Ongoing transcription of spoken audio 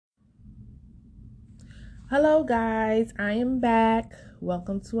Hello, guys. I am back.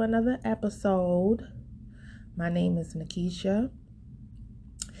 Welcome to another episode. My name is Nikisha.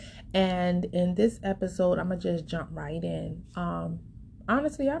 And in this episode, I'm going to just jump right in.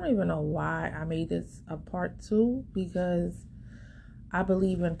 Honestly, I don't even know why I made this a part 2 because I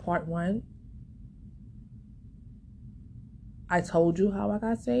believe in part 1. I told you how I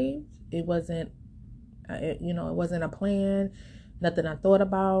got saved. It wasn't, it wasn't a plan, nothing I thought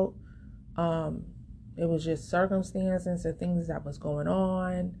about. It was just circumstances and things that was going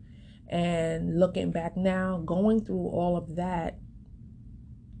on. And looking back now, going through all of that,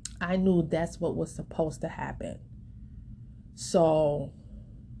 I knew that's what was supposed to happen. So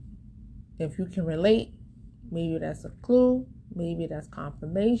if you can relate, maybe that's a clue, maybe that's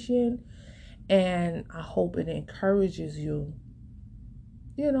confirmation. And I hope it encourages you,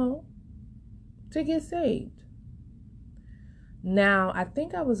 to get saved. Now, I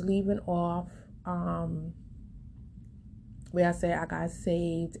think I was leaving off where I said I got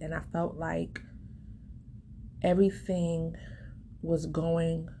saved and I felt like everything was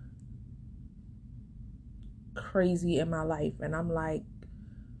going crazy in my life. And I'm like,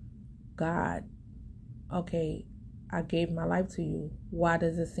 God, okay, I gave my life to you. Why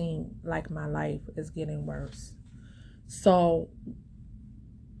does it seem like my life is getting worse? So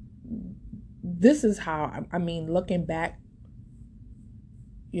this is how, looking back,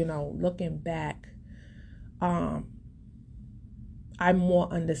 I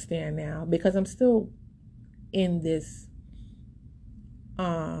more understand now because I'm still in this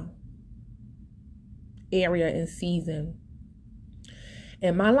area and season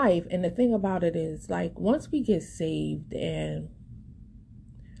in my life. And the thing about it is, like, once we get saved and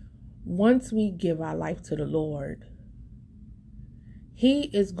once we give our life to the Lord, He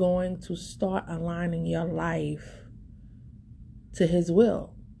is going to start aligning your life to His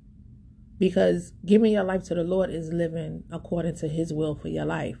will. Because giving your life to the Lord is living according to His will for your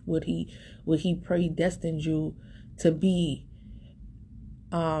life. What He predestined you to be.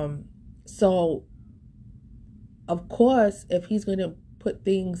 So, of course, if He's going to put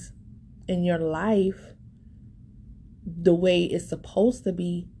things in your life the way it's supposed to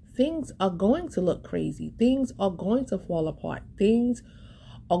be, things are going to look crazy. Things are going to fall apart. Things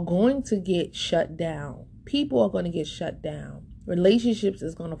are going to get shut down. People are going to get shut down. Relationships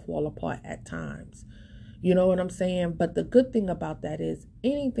is going to fall apart at times. You know what I'm saying? But the good thing about that is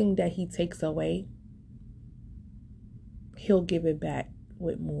anything that He takes away, He'll give it back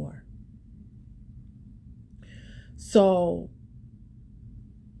with more. So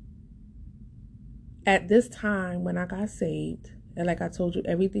at this time when I got saved, and like I told you,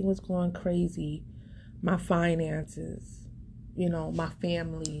 everything was going crazy. My finances, my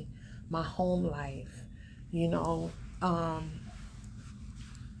family, my home life,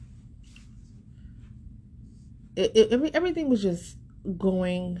 everything was just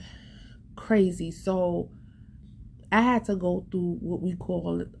going crazy. So I had to go through what we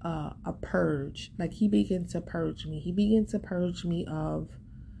call a purge. Like, He began to purge me. He began to purge me of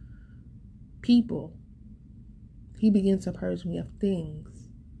people. He began to purge me of things.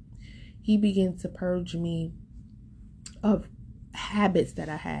 He began to purge me of habits that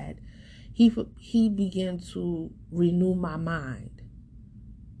I had. He began to renew my mind.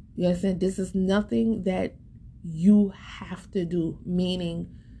 You understand? This is nothing that you have to do,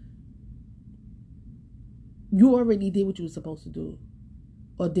 meaning you already did what you were supposed to do,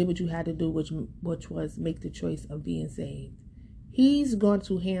 or did what you had to do, which was make the choice of being saved. He's going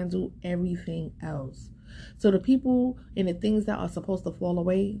to handle everything else. So the people and the things that are supposed to fall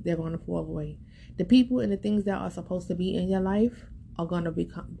away, they're going to fall away. The people and the things that are supposed to be in your life are going to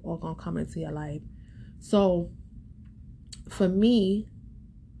come into your life. So for me,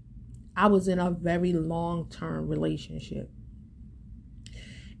 I was in a very long-term relationship.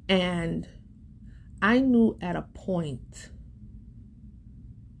 And I knew at a point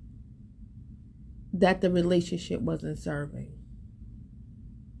that the relationship wasn't serving.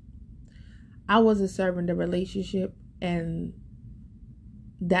 I wasn't serving the relationship, and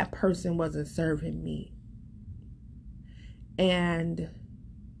that person wasn't serving me. And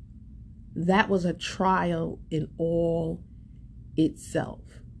that was a trial in all itself.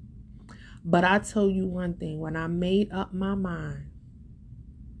 But I tell you one thing, when I made up my mind,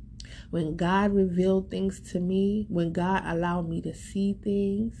 when God revealed things to me, when God allowed me to see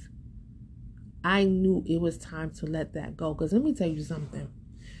things, I knew it was time to let that go. Because let me tell you something.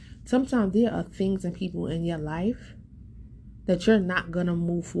 Sometimes there are things and people in your life that you're not going to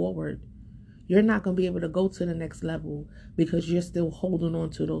move forward. You're not going to be able to go to the next level because you're still holding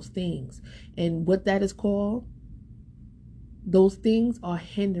on to those things. And what that is called, those things are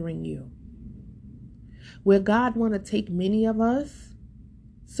hindering you. Where God want to take many of us,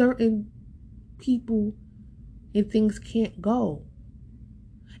 certain people and things can't go.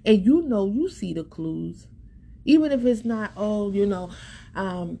 And you see the clues. Even if it's not,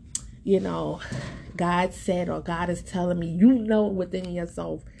 um, you know, God said or God is telling me, within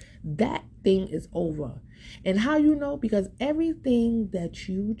yourself, that thing is over. And how you know? Because everything that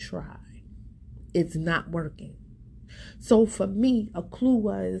you try, it's not working. So for me, a clue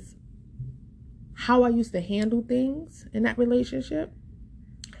was how I used to handle things in that relationship,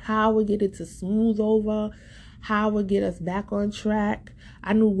 how I would get it to smooth over, how I would get us back on track.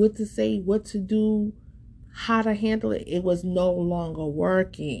 I knew what to say, what to do, how to handle it. It was no longer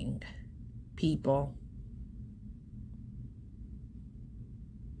working, people.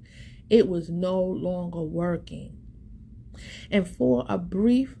 It was no longer working. And for a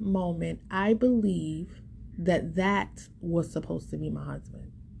brief moment, I believe that was supposed to be my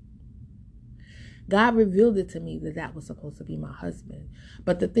husband. God revealed it to me that was supposed to be my husband.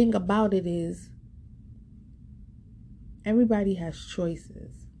 But the thing about it is, everybody has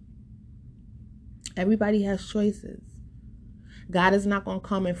choices. Everybody has choices. God is not going to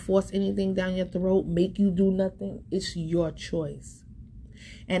come and force anything down your throat, make you do nothing. It's your choice.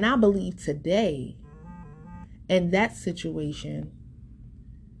 And I believe today, in that situation,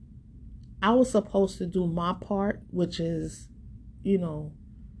 I was supposed to do my part, which is,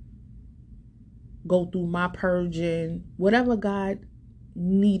 go through my purging, whatever God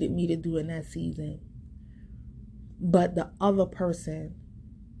needed me to do in that season. But the other person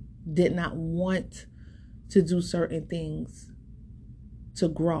did not want to do certain things to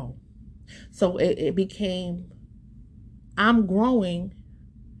grow. So it became, I'm growing,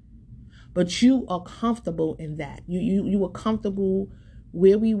 but you are comfortable in that. You were comfortable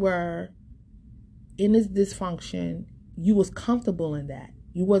where we were in this dysfunction. You was comfortable in that.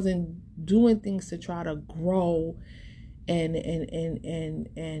 You wasn't doing things to try to grow and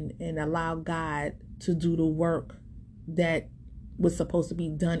allow God to do the work that was supposed to be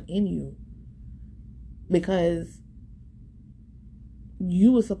done in you. Because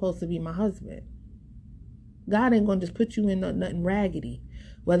you were supposed to be my husband. God ain't gonna just put you in nothing raggedy.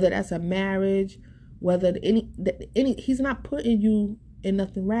 Whether that's a marriage, whether any, he's not putting you in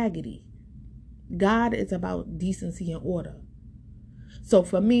nothing raggedy. God is about decency and order. So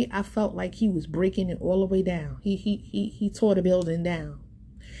for me, I felt like he was breaking it all the way down. He tore the building down,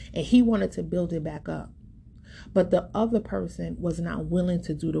 and he wanted to build it back up. But the other person was not willing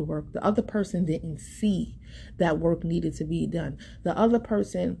to do the work. The other person didn't see that work needed to be done. The other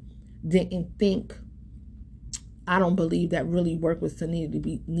person didn't think, I don't believe that really work was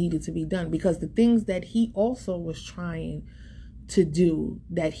needed to be done, because the things that he also was trying to do,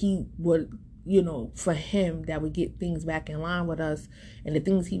 that he would, for him, that would get things back in line with us, and the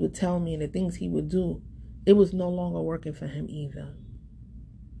things he would tell me and the things he would do, it was no longer working for him either.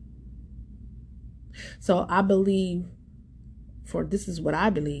 So I believe, this is what I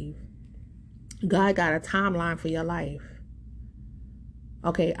believe, God got a timeline for your life.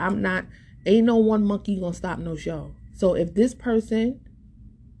 Okay, ain't no one monkey gonna stop no show. So if this person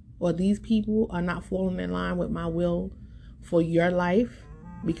or these people are not falling in line with my will for your life,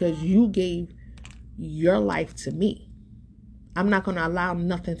 because you gave your life to me, I'm not gonna allow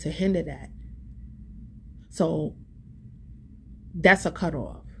nothing to hinder that. So that's a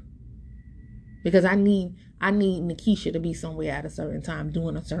cutoff. Because I need Nikisha to be somewhere at a certain time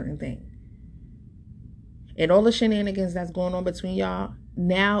doing a certain thing. And all the shenanigans that's going on between y'all,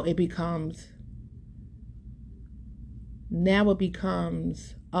 now it becomes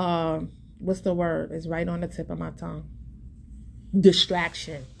what's the word? It's right on the tip of my tongue.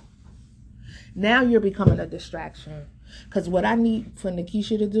 Distraction. Now you're becoming a distraction. Because what I need for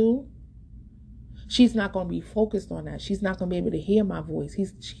Nikisha to do, she's not going to be focused on that. She's not going to be able to hear my voice.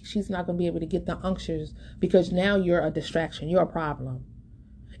 She's not going to be able to get the unctions, because now you're a distraction. You're a problem.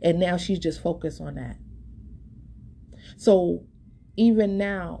 And now she's just focused on that. So even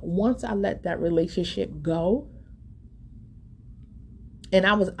now, once I let that relationship go, and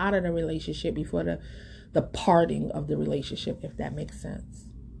I was out of the relationship before the parting of the relationship, if that makes sense.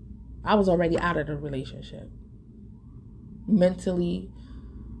 I was already out of the relationship. Mentally,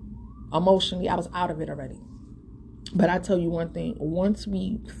 emotionally, I was out of it already. But I tell you one thing, once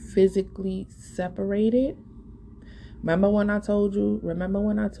we physically separated, remember when I told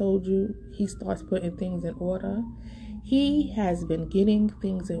you he starts putting things in order? He has been getting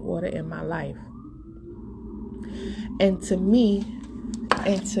things in order in my life. And to me,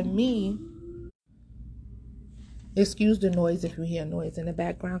 excuse the noise if you hear noise in the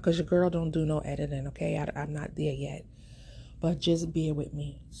background, because your girl don't do no editing, okay? I'm not there yet. But just bear with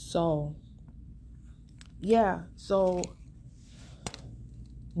me. So, yeah, so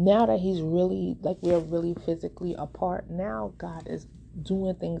now that he's really, like, we're really physically apart, now God is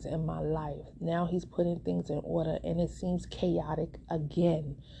doing things in my life. Now he's putting things in order, and it seems chaotic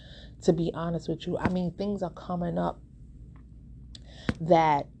again, to be honest with you. I mean, things are coming up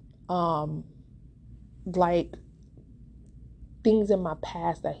that, like, things in my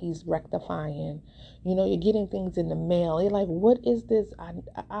past that he's rectifying. You know, you're getting things in the mail. You're like, what is this?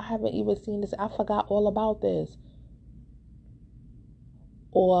 I haven't even seen this. I forgot all about this.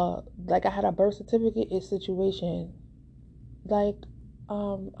 Or like, I had a birth certificate situation. Like,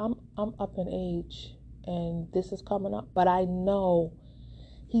 I'm up in age and this is coming up, but I know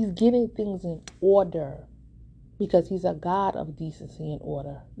he's getting things in order because he's a God of decency and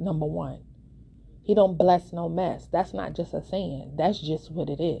order. Number one, he don't bless no mess. That's not just a saying. That's just what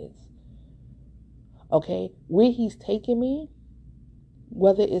it is. Okay, where he's taking me,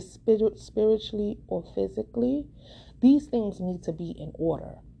 whether it's spiritually or physically, these things need to be in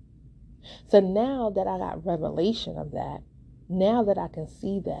order. So now that I got revelation of that, now that I can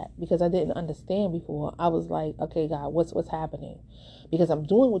see that, because I didn't understand before, I was like, okay, God, what's happening? Because I'm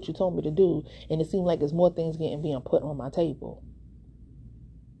doing what you told me to do, and it seemed like there's more things being put on my table.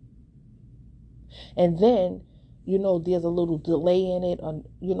 And then, you know, there's a little delay in it, or,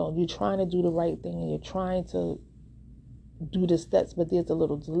 you know, you're trying to do the right thing and you're trying to do the steps, but there's a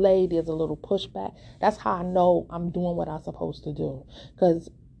little delay, there's a little pushback. That's how I know I'm doing what I'm supposed to do. Because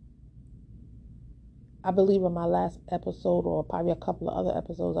I believe in my last episode, or probably a couple of other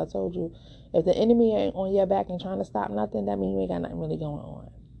episodes, I told you, if the enemy ain't on your back and trying to stop nothing, that means you ain't got nothing really going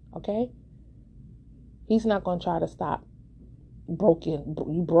on. Okay? He's not going to try to stop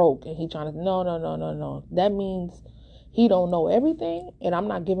you broke, and he trying to, no. That means he don't know everything, and I'm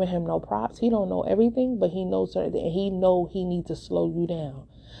not giving him no props. He don't know everything, but he knows certain, and he know he needs to slow you down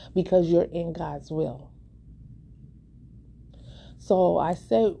because you're in God's will. So I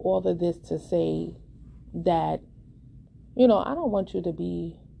say all of this to say that, you know, I don't want you to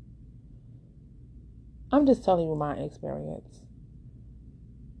be, I'm just telling you my experience.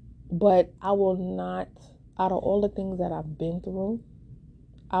 But I will not, out of all the things that I've been through,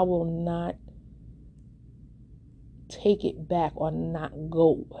 I will not take it back or not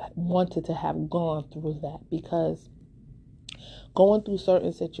wanted to have gone through that, because going through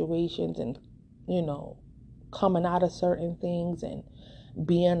certain situations and, you know, coming out of certain things and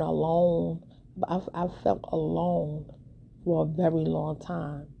being alone, I've felt alone for a very long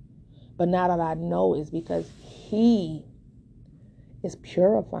time. But now that I know, it's because he is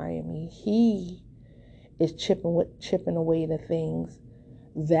purifying me. He is chipping away the things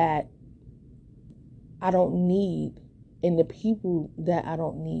that I don't need, and the people that I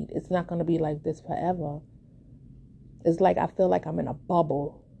don't need. It's not going to be like this forever. It's like I feel like I'm in a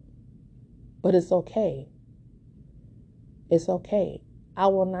bubble, but it's okay. It's okay. I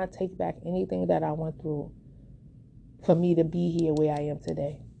will not take back anything that I went through for me to be here where I am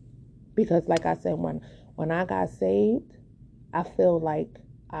today. Because like I said, when I got saved, I feel like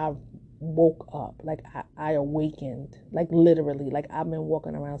I woke up, like I awakened, like literally, like I've been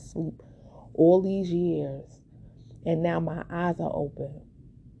walking around sleep all these years, and now my eyes are open,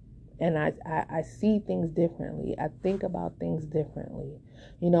 and I see things differently. I think about things differently.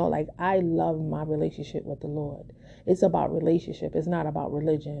 You know, like, I love my relationship with the Lord. It's about relationship. It's not about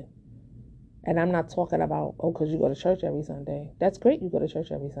religion. And I'm not talking about, oh, because you go to church every Sunday. That's great, you go to church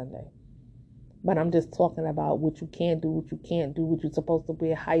every Sunday. But I'm just talking about what you can do, what you can't do, what you're supposed to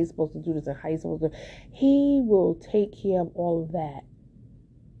be, how you're supposed to do this, and how you're supposed to. He will take care of all of that.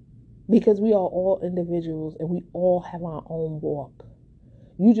 Because we are all individuals and we all have our own walk.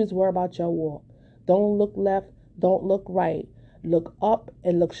 You just worry about your walk. Don't look left, don't look right. Look up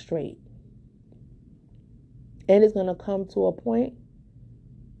and look straight. And it's going to come to a point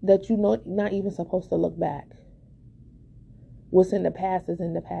that you're not even supposed to look back. What's in the past is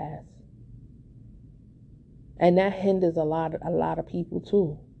in the past. And that hinders a lot of people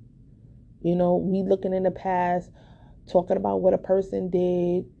too. You know, we looking in the past, talking about what a person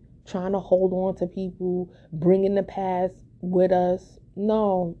did, trying to hold on to people, bringing the past with us.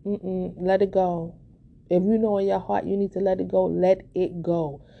 No, let it go. If you know in your heart you need to let it go, let it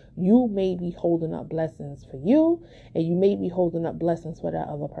go. You may be holding up blessings for you, and you may be holding up blessings for that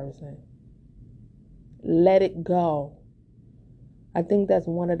other person. Let it go. I think that's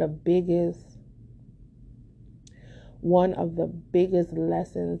one of the biggest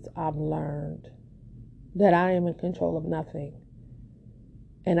lessons I've learned, that I am in control of nothing,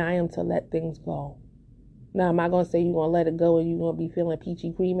 and I am to let things go. Now, am I going to say you're going to let it go and you're going to be feeling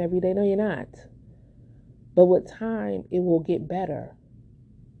peachy cream every day? No, you're not. But with time, it will get better.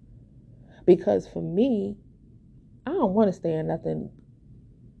 Because for me, I don't want to stay in nothing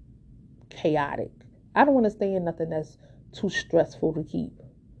chaotic. I don't want to stay in nothing that's too stressful to keep.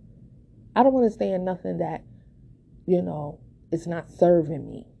 I don't want to stay in nothing that, it's not serving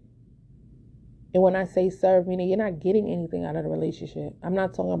me. And when I say serve, meaning you're not getting anything out of the relationship. I'm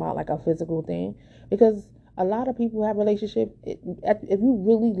not talking about like a physical thing, because a lot of people have relationship. If you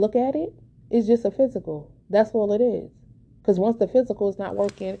really look at it, it's just a physical. That's all it is. Because once the physical is not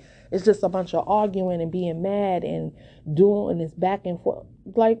working, it's just a bunch of arguing and being mad and doing this back and forth.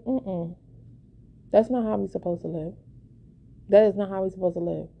 Like, that's not how we're supposed to live. That is not how we're supposed to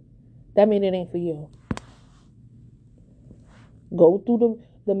live. That means it ain't for you. Go through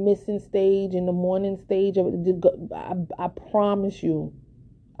the missing stage and the mourning stage of it. I promise you.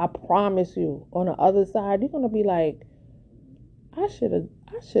 On the other side, you're gonna be like, I should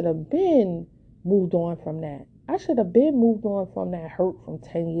have been moved on from that. I should have been moved on from that hurt from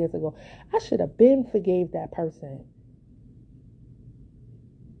 10 years ago. I should have been forgave that person.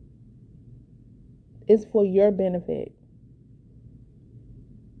 It's for your benefit.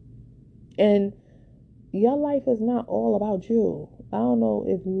 And your life is not all about you. I don't know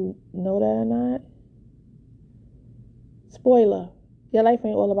if you know that or not. Spoiler, your life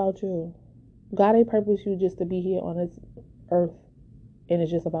ain't all about you. God ain't purposed you just to be here on this earth and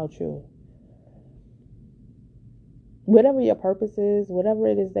it's just about you. Whatever your purpose is, whatever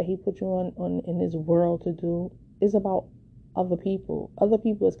it is that he put you on in this world to do, is about other people. Other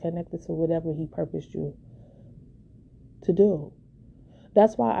people is connected to whatever he purposed you to do.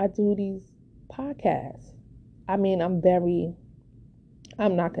 That's why I do these podcasts. I mean, I'm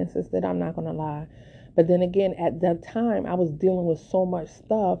not consistent. I'm not going to lie. But then again, at that time, I was dealing with so much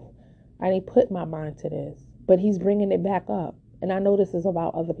stuff. I didn't put my mind to this. But he's bringing it back up. And I know this is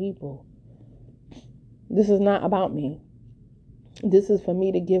about other people. This is not about me. This is for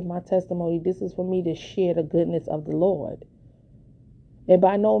me to give my testimony. This is for me to share the goodness of the Lord. And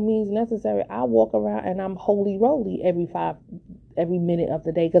by no means necessary, I walk around and I'm holy roly every minute of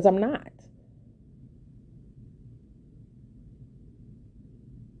the day, because I'm not.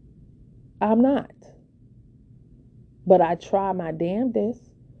 I'm not. But I try my damnedest.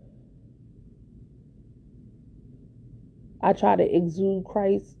 I try to exude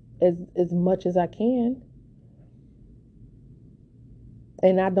Christ as much as I can.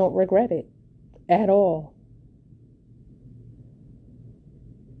 And I don't regret it at all.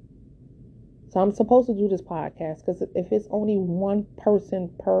 So I'm supposed to do this podcast, because if it's only one person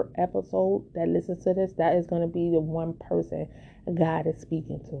per episode that listens to this, that is going to be the one person God is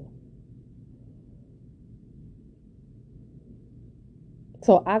speaking to.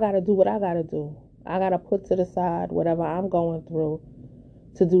 So I got to do what I got to do. I got to put to the side whatever I'm going through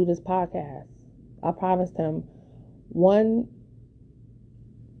to do this podcast. I promised him one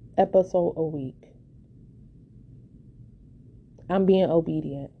episode a week. I'm being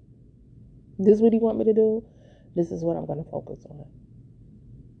obedient. This is what he want me to do. This is what I'm going to focus on.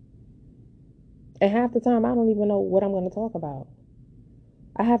 And half the time, I don't even know what I'm going to talk about.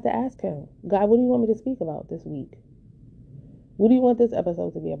 I have to ask him, God, what do you want me to speak about this week? What do you want this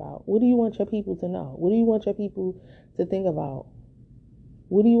episode to be about? What do you want your people to know? What do you want your people to think about?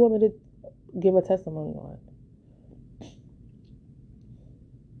 What do you want me to give a testimony on?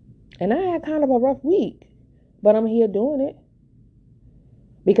 And I had kind of a rough week, but I'm here doing it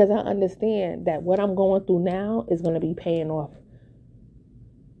because I understand that what I'm going through now is going to be paying off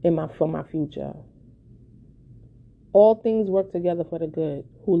for my future. All things work together for the good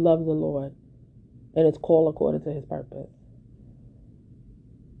who loves the Lord and is called according to his purpose.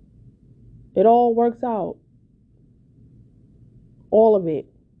 It all works out. All of it.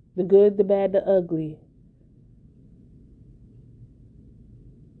 The good, the bad, the ugly.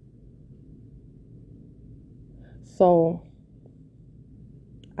 So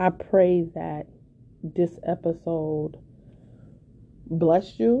I pray that this episode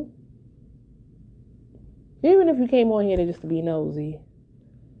blessed you. Even if you came on here just to be nosy.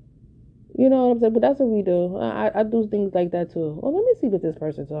 You know what I'm saying? But that's what we do. I do things like that too. Well, let me see what this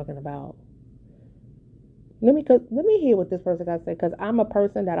person's talking about. Let me hear what this person got to say, because I'm a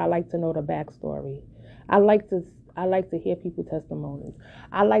person that I like to know the backstory. I like to hear people's testimonies.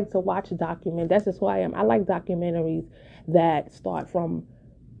 I like to watch documentaries. That's just who I am. I like documentaries that start from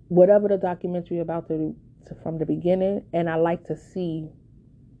whatever the documentary about from the beginning, and I like to see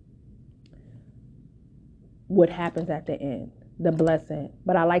what happens at the end, the blessing.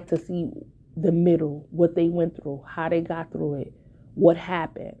 But I like to see the middle, what they went through, how they got through it, what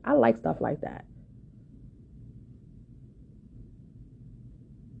happened. I like stuff like that.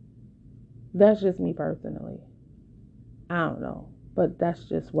 That's just me personally. I don't know, but that's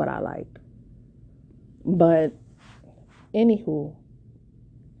just what I like. But anywho,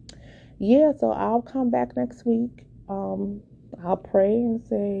 yeah, so I'll come back next week. I'll pray and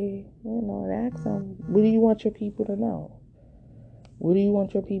say, and ask them, what do you want your people to know? What do you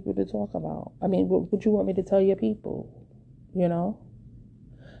want your people to talk about? I mean, what you want me to tell your people? You know?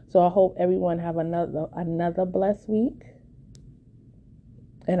 So I hope everyone have another blessed week.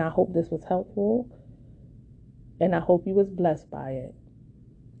 And I hope this was helpful. And I hope you was blessed by it.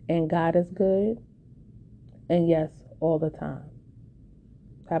 And God is good. And yes, all the time.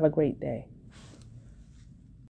 Have a great day.